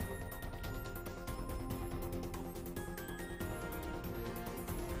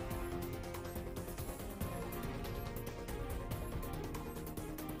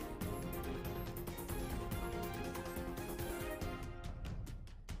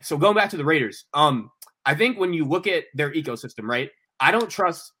So going back to the Raiders, I think when you look at their ecosystem, right? I don't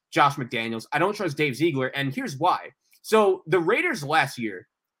trust Josh McDaniels. I don't trust Dave Ziegler, and here's why. So the Raiders last year,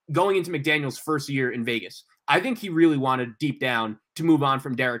 going into McDaniels' first year in Vegas, I think he really wanted deep down to move on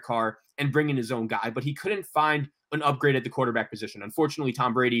from Derek Carr and bring in his own guy, but he couldn't find an upgrade at the quarterback position. Unfortunately,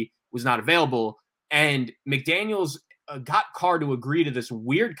 Tom Brady was not available, and McDaniels got Carr to agree to this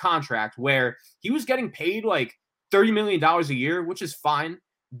weird contract where he was getting paid like $30 million a year, which is fine,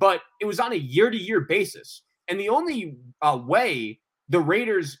 but it was on a year-to-year basis. And the only way the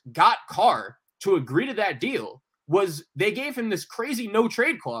Raiders got Carr to agree to that deal was they gave him this crazy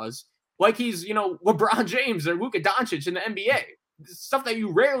no-trade clause like he's, LeBron James or Luka Doncic in the NBA. Stuff that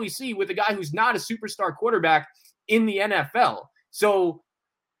you rarely see with a guy who's not a superstar quarterback in the NFL. So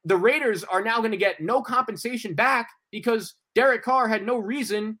the Raiders are now going to get no compensation back because Derek Carr had no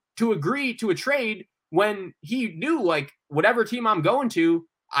reason to agree to a trade when he knew, like, whatever team I'm going to,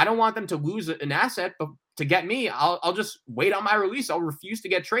 I don't want them to lose an asset, but to get me, I'll just wait on my release. I'll refuse to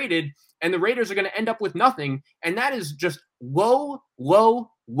get traded, and the Raiders are going to end up with nothing. And that is just low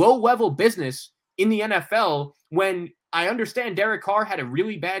level business in the NFL when I understand Derek Carr had a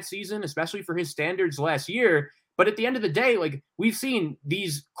really bad season, especially for his standards last year. But at the end of the day, like, we've seen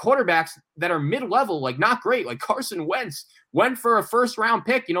these quarterbacks that are mid-level, like, not great, like Carson Wentz went for a first-round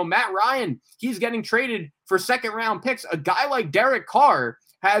pick. Matt Ryan, he's getting traded for second-round picks. A guy like Derek Carr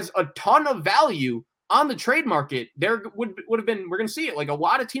has a ton of value on the trade market. There would have been, we're going to see it, like, a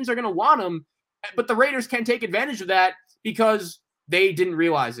lot of teams are going to want him, but the Raiders can't take advantage of that because they didn't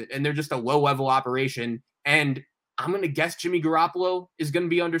realize it, and they're just a low-level operation. And I'm going to guess Jimmy Garoppolo is going to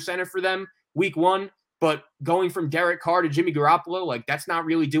be under center for them week one. But going from Derek Carr to Jimmy Garoppolo, like, that's not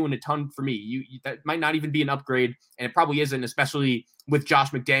really doing a ton for me. That might not even be an upgrade, and it probably isn't, especially with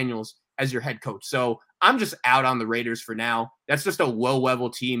Josh McDaniels as your head coach. So I'm just out on the Raiders for now. That's just a low-level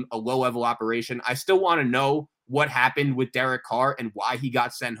team, a low-level operation. I still want to know what happened with Derek Carr and why he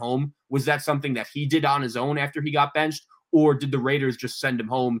got sent home. Was that something that he did on his own after he got benched, or did the Raiders just send him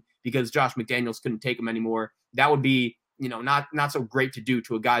home because Josh McDaniels couldn't take him anymore? That would be, not so great to do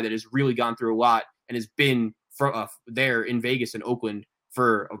to a guy that has really gone through a lot and has been there in Vegas and Oakland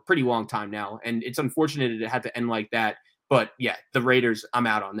for a pretty long time now. And it's unfortunate it had to end like that. But yeah, the Raiders, I'm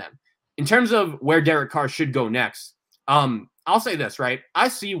out on them. In terms of where Derek Carr should go next, I'll say this, right? I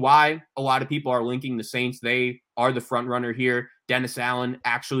see why a lot of people are linking the Saints. They are the front runner here. Dennis Allen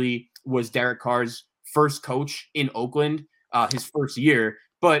actually was Derek Carr's first coach in Oakland, his first year.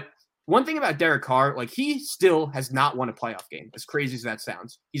 But one thing about Derek Carr, like, he still has not won a playoff game, as crazy as that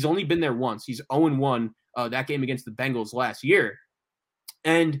sounds. He's only been there once. He's 0-1 that game against the Bengals last year.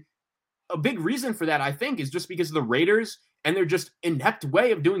 And a big reason for that, I think, is just because of the Raiders and their just inept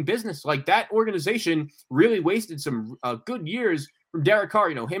way of doing business. Like, that organization really wasted some good years from Derek Carr.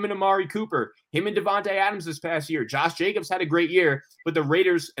 Him and Amari Cooper, him and Devontae Adams this past year. Josh Jacobs had a great year, but the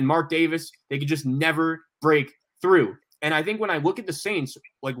Raiders and Mark Davis, they could just never break through. And I think when I look at the Saints,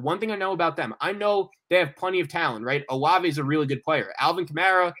 like, one thing I know about them, I know they have plenty of talent, right? Olave is a really good player. Alvin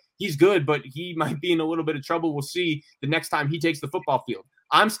Kamara, he's good, but he might be in a little bit of trouble. We'll see the next time he takes the football field.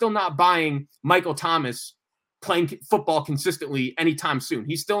 I'm still not buying Michael Thomas playing football consistently anytime soon.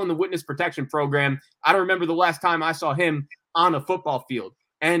 He's still in the witness protection program. I don't remember the last time I saw him on a football field.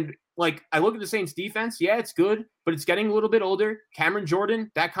 And, like, I look at the Saints defense. Yeah, it's good, but it's getting a little bit older. Cameron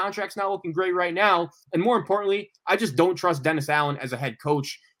Jordan, that contract's not looking great right now. And more importantly, I just don't trust Dennis Allen as a head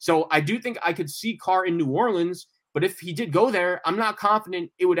coach. So I do think I could see Carr in New Orleans, but if he did go there, I'm not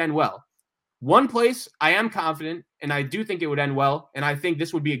confident it would end well. One place I am confident, and I do think it would end well, and I think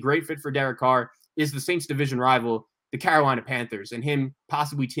this would be a great fit for Derek Carr, is the Saints division rival, the Carolina Panthers, and him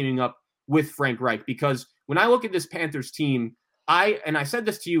possibly teaming up with Frank Reich. Because when I look at this Panthers team, I said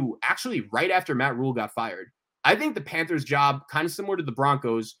this to you actually right after Matt Rule got fired, I think the Panthers job, kind of similar to the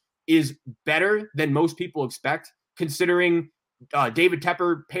Broncos, is better than most people expect, considering David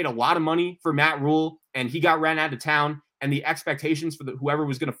Tepper paid a lot of money for Matt Rule, and he got ran out of town, and the expectations for whoever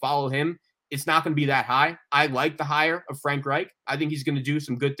was going to follow him, it's not going to be that high. I like the hire of Frank Reich. I think he's going to do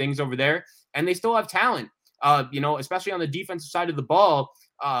some good things over there, and they still have talent, especially on the defensive side of the ball.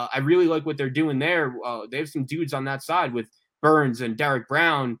 I really like what they're doing there. They have some dudes on that side with Burns and Derek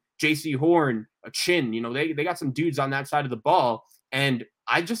Brown, J.C. Horn, Chin. They got some dudes on that side of the ball, and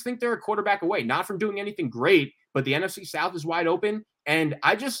I just think they're a quarterback away, not from doing anything great, but the NFC South is wide open, and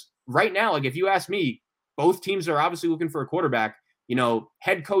I just, right now, like, if you ask me, both teams are obviously looking for a quarterback.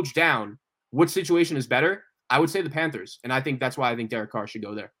 Head coach down, what situation is better? I would say the Panthers, and I think that's why I think Derek Carr should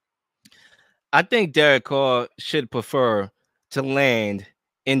go there. I think Derek Carr should prefer to land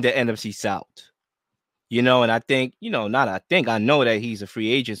in the NFC South. And I think, I know that he's a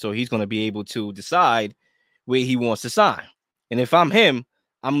free agent, so he's going to be able to decide where he wants to sign. And if I'm him,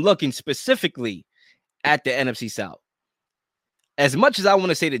 I'm looking specifically at the NFC South. As much as I want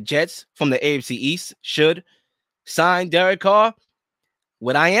to say the Jets from the AFC East should sign Derek Carr,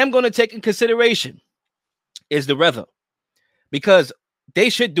 what I am going to take in consideration is the weather, because they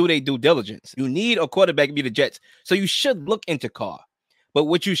should do their due diligence. You need a quarterback to be the Jets, so you should look into Carr. But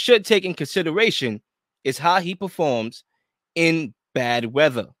what you should take in consideration is how he performs in bad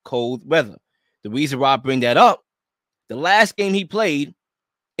weather, cold weather. The reason why I bring that up, the last game he played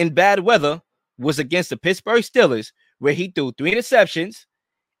in bad weather was against the Pittsburgh Steelers, where he threw 3 interceptions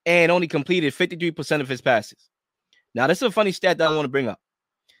and only completed 53% of his passes. Now, this is a funny stat that I want to bring up.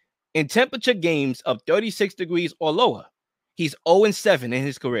 In temperature games of 36 degrees or lower, he's 0-7 in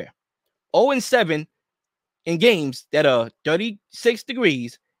his career. 0-7 in games that are 36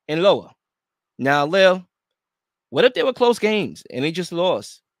 degrees and lower. Now, Lil, what if they were close games and they just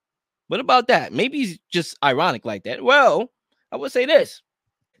lost? What about that? Maybe he's just ironic like that. Well, I would say this.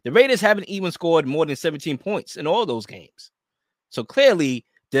 The Raiders haven't even scored more than 17 points in all those games. So clearly,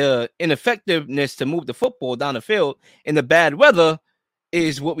 the ineffectiveness to move the football down the field in the bad weather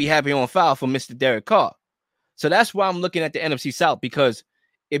is what we have here on file for Mr. Derek Carr. So that's why I'm looking at the NFC South, because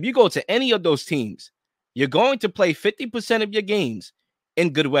if you go to any of those teams, you're going to play 50% of your games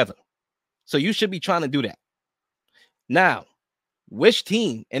in good weather. So you should be trying to do that. Now, which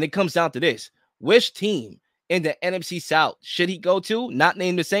team, and it comes down to this, which team in the NFC South should he go to, not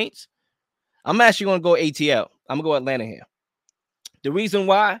name the Saints? I'm actually going to go ATL. I'm going to go Atlanta here. The reason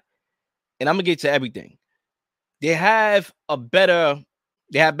why, and I'm going to get to everything, they have better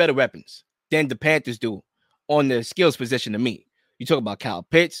weapons than the Panthers do on the skills position to me. You talk about Kyle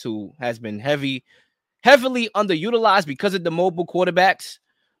Pitts, who has been heavily underutilized because of the mobile quarterbacks.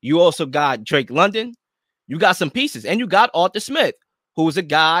 You also got Drake London. You got some pieces, and you got Arthur Smith, who's a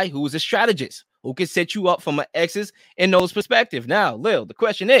guy who's a strategist, who can set you up from an X's and O's perspective. Now, Lil, the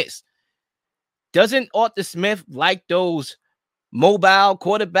question is, doesn't Arthur Smith like those mobile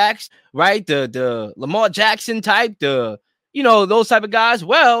quarterbacks, right? The Lamar Jackson type, those type of guys?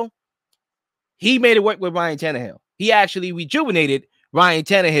 Well, he made it work with Ryan Tannehill. He actually rejuvenated Ryan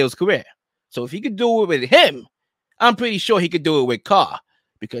Tannehill's career. So if he could do it with him, I'm pretty sure he could do it with Carr.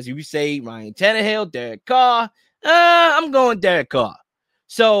 Because if you say Ryan Tannehill, Derek Carr, I'm going Derek Carr.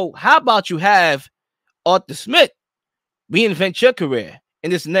 So how about you have Arthur Smith reinvent your career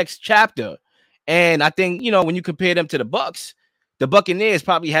in this next chapter? And I think, when you compare them to the Bucs, the Buccaneers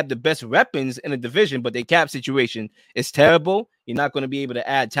probably have the best weapons in the division, but their cap situation is terrible. You're not going to be able to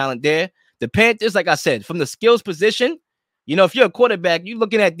add talent there. The Panthers, like I said, from the skills position, if you're a quarterback, you're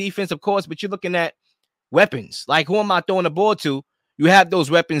looking at defense, of course, but you're looking at weapons. Like, who am I throwing the ball to? You have those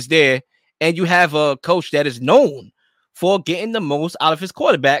weapons there, and you have a coach that is known for getting the most out of his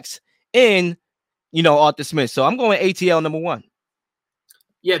quarterbacks in, Arthur Smith. So I'm going ATL number 1.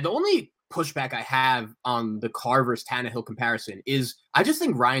 Yeah, the only pushback I have on the Carr versus Tannehill comparison is I just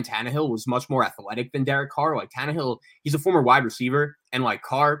think Ryan Tannehill was much more athletic than Derek Carr. Like, Tannehill, he's a former wide receiver, and like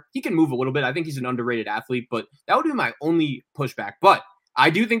Carr, he can move a little bit. I think he's an underrated athlete, but that would be my only pushback. But I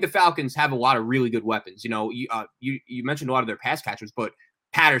do think the Falcons have a lot of really good weapons. You mentioned a lot of their pass catchers, but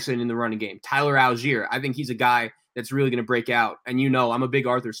Patterson in the running game, Tyler Algier, I think he's a guy that's really going to break out. And I'm a big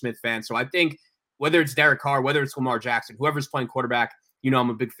Arthur Smith fan, so I think whether it's Derek Carr, whether it's Lamar Jackson, whoever's playing quarterback, I'm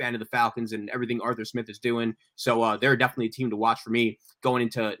a big fan of the Falcons and everything Arthur Smith is doing. So they're definitely a team to watch for me going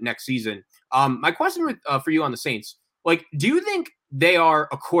into next season. My question for you on the Saints, do you think they are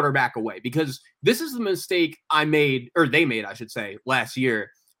a quarterback away? Because this is the mistake they made, I should say, last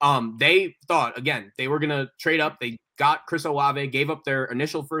year. They thought, again, they were going to trade up. They got Chris Olave, gave up their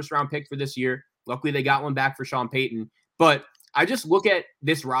initial first-round pick for this year. Luckily, they got one back for Sean Payton. But I just look at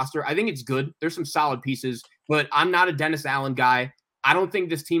this roster. I think it's good. There's some solid pieces, but I'm not a Dennis Allen guy. I don't think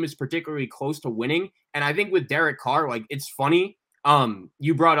this team is particularly close to winning. And I think with Derek Carr, it's funny.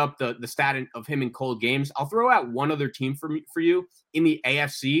 You brought up the stat of him in cold games. I'll throw out one other team for you in the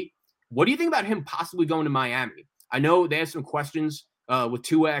AFC. What do you think about him possibly going to Miami? I know they have some questions with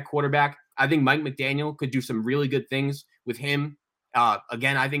Tua at quarterback. I think Mike McDaniel could do some really good things with him.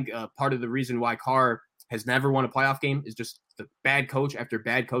 Again, I think part of the reason why Carr has never won a playoff game is just the bad coach after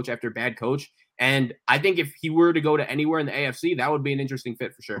bad coach after bad coach. And I think if he were to go to anywhere in the AFC, that would be an interesting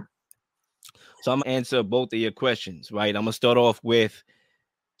fit for sure. So I'm going to answer both of your questions, right? I'm going to start off with,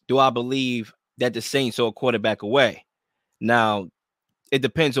 do I believe that the Saints are a quarterback away? Now, it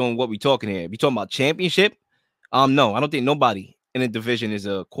depends on what we're talking here. If you're talking about championship, no, I don't think nobody in the division is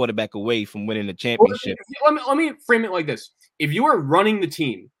a quarterback away from winning the championship. Let me frame it like this. If you are running the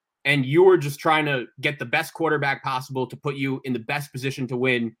team and you're just trying to get the best quarterback possible to put you in the best position to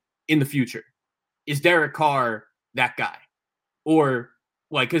win in the future. Is Derek Carr that guy? Or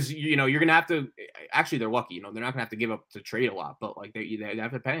like, because you're gonna have to. Actually, they're lucky. They're not gonna have to give up to trade a lot, but like they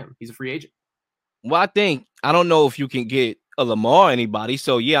have to pay him. He's a free agent. Well, I don't know if you can get a Lamar or anybody.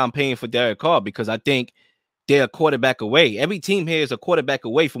 So yeah, I'm paying for Derek Carr because I think they're a quarterback away. Every team here is a quarterback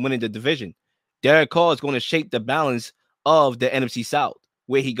away from winning the division. Derek Carr is going to shape the balance of the NFC South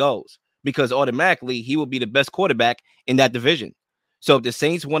where he goes, because automatically he will be the best quarterback in that division. So if the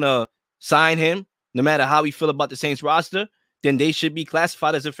Saints want to sign him, no matter how we feel about the Saints roster, then they should be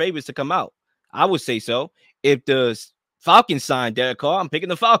classified as the favorites to come out. I would say so. If the Falcons sign Derek Carr, I'm picking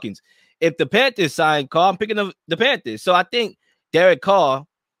the Falcons. If the Panthers sign Carr, I'm picking the Panthers. So I think Derek Carr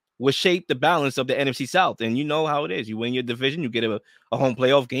will shape the balance of the NFC South. And you know how it is. You win your division, you get a home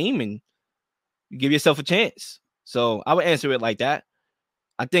playoff game, and you give yourself a chance. So I would answer it like that.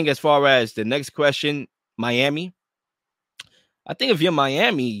 I think as far as the next question, Miami. I think if you're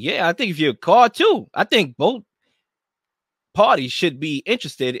Miami, yeah, I think if you're Carr too, I think both parties should be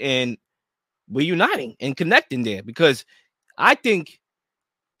interested in reuniting and connecting there, because I think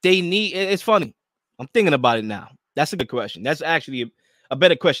they need. It's funny. I'm thinking about it now. That's a good question. That's actually a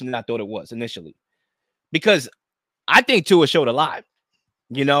better question than I thought it was initially, because I think Tua showed a lot.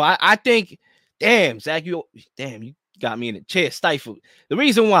 I think, damn, Zach, you got me in a chair stifled. The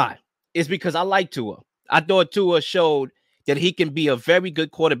reason why is because I like Tua. I thought Tua showed that he can be a very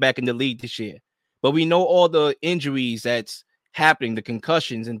good quarterback in the league this year. But we know all the injuries that's happening, the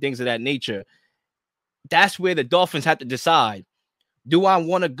concussions and things of that nature. That's where the Dolphins have to decide: do I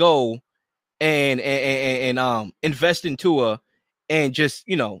want to go and invest in Tua and just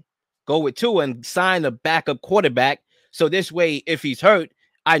go with Tua and sign a backup quarterback? So this way, if he's hurt,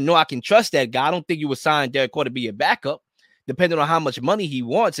 I know I can trust that guy. I don't think you would sign Derek Carr to be a backup, depending on how much money he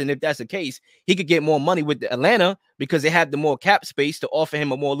wants. And if that's the case, he could get more money with Atlanta because they have the more cap space to offer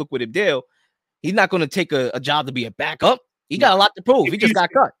him a more lucrative deal. He's not going to take a job to be a backup. He got a lot to prove. He just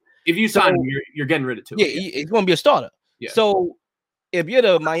got cut. If you sign him, you're getting rid of Tua. Yeah, he's going to be a starter. Yeah. So if you're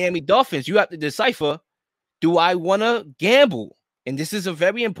the Miami Dolphins, you have to decipher, do I want to gamble? And this is a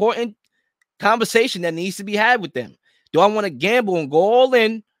very important conversation that needs to be had with them. Do I want to gamble and go all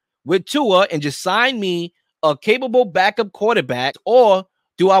in with Tua and just sign me a capable backup quarterback, or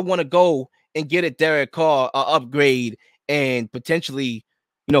do I want to go and get a Derek Carr upgrade and potentially,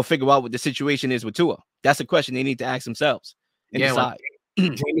 figure out what the situation is with Tua? That's a question they need to ask themselves and decide.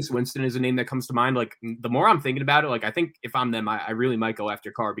 Jameis Winston is a name that comes to mind. Like, the more I'm thinking about it, like, I think if I'm them, I really might go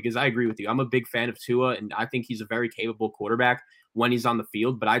after Carr, because I agree with you. I'm a big fan of Tua, and I think he's a very capable quarterback when he's on the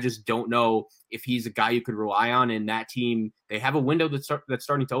field, but I just don't know if he's a guy you could rely on. And that team, they have a window that's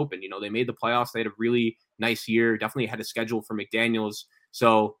starting to open. They made the playoffs. They had a really nice year, definitely had a schedule for McDaniels.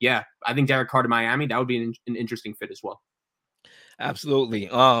 So yeah, I think Derek Carr to Miami, that would be an interesting fit as well. Absolutely.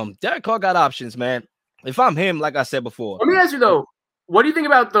 Derek Carr got options, man. If I'm him, like I said before. Let me ask you though, what do you think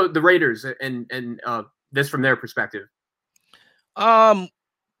about the Raiders and this from their perspective? When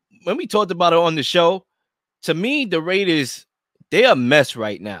we talked about it on the show, to me, the Raiders, they're a mess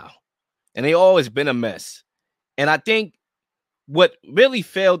right now, and they always been a mess. And I think what really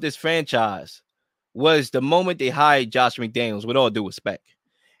failed this franchise was the moment they hired Josh McDaniels, with all due respect.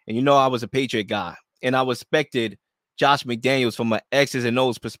 And I was a Patriot guy, and I respected Josh McDaniels from an X's and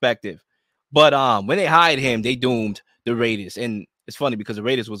O's perspective. But when they hired him, they doomed the Raiders. And it's funny because the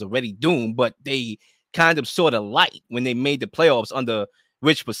Raiders was already doomed, but they kind of saw the light when they made the playoffs under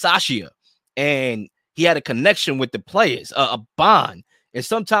Rich Bisaccia. And he had a connection with the players, a bond. And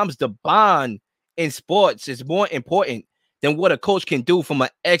sometimes the bond in sports is more important than what a coach can do from an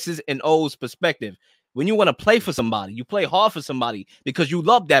X's and O's perspective. When you want to play for somebody, you play hard for somebody because you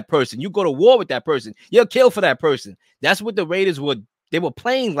love that person. You go to war with that person. You'll kill for that person. That's what the Raiders would. They were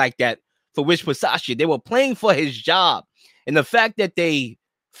playing like that for Rich Bisaccia. They were playing for his job. And the fact that they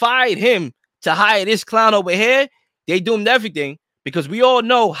fired him to hire this clown over here, they doomed everything, because we all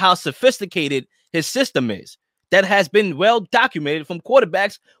know how sophisticated his system is. That has been well documented from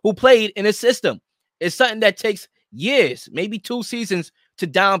quarterbacks who played in his system. It's something that takes years, maybe 2 seasons to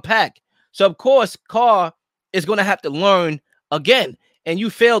down pack. So, of course, Carr is going to have to learn again. And you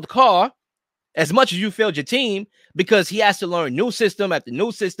failed Carr as much as you failed your team, because he has to learn new system after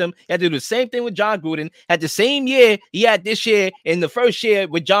new system. He had to do the same thing with John Gruden. Had the same year he had this year in the first year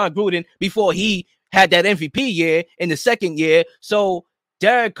with John Gruden before he had that MVP year in the second year. So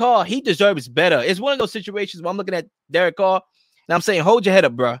Derek Carr, he deserves better. It's one of those situations where I'm looking at Derek Carr and I'm saying, hold your head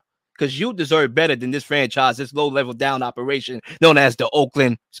up, bro, because you deserve better than this franchise, this low-level down operation known as the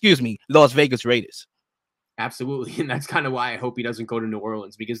Las Vegas Raiders. Absolutely. And that's kind of why I hope he doesn't go to New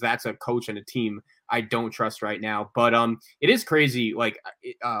Orleans, because that's a coach and a team I don't trust right now. But it is crazy. Like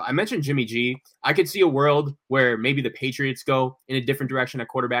I mentioned Jimmy G. I could see a world where maybe the Patriots go in a different direction at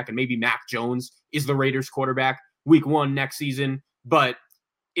quarterback, and maybe Mac Jones is the Raiders quarterback week 1 next season. But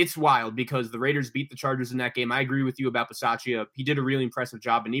it's wild because the Raiders beat the Chargers in that game. I agree with you about Bisaccia. He did a really impressive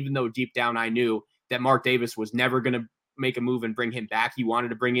job. And even though deep down I knew that Mark Davis was never going to make a move and bring him back, he wanted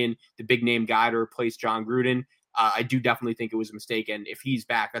to bring in the big name guy to replace John Gruden. I do definitely think it was a mistake. And if he's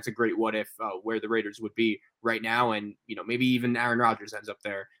back, that's a great what if where the Raiders would be right now. And, maybe even Aaron Rodgers ends up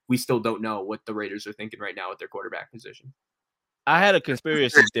there. We still don't know what the Raiders are thinking right now at their quarterback position. I had a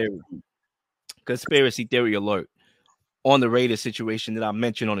conspiracy theory alert on the Raiders situation that I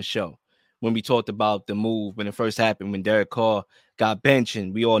mentioned on the show when we talked about the move when it first happened, when Derek Carr got benched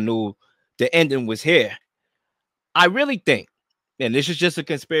and we all knew the ending was here. I really think, and this is just a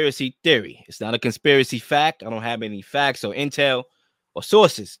conspiracy theory, it's not a conspiracy fact. I don't have any facts or intel or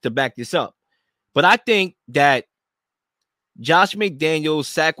sources to back this up. But I think that Josh McDaniels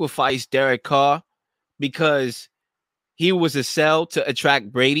sacrificed Derek Carr because he was a sell to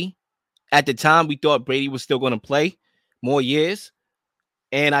attract Brady. At the time, we thought Brady was still going to play more years.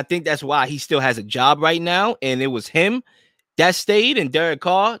 And I think that's why he still has a job right now. And it was him that stayed and Derek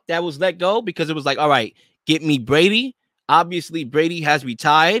Carr that was let go, because it was like, all right, get me Brady. Obviously, Brady has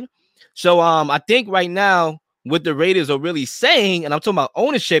retired. So I think right now what the Raiders are really saying, and I'm talking about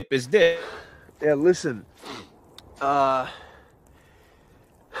ownership, is this. Yeah, listen.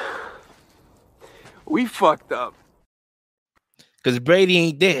 We fucked up. Because Brady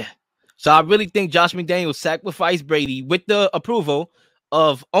ain't there. So I really think Josh McDaniels sacrificed Brady with the approval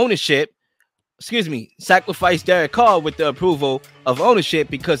of ownership. Sacrificed Derek Carr with the approval of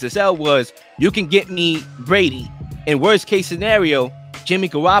ownership, because the sell was, you can get me Brady. In worst case scenario, Jimmy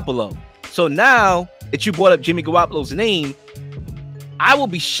Garoppolo. So now that you brought up Jimmy Garoppolo's name, I will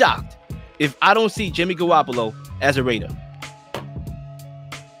be shocked if I don't see Jimmy Garoppolo as a Raider.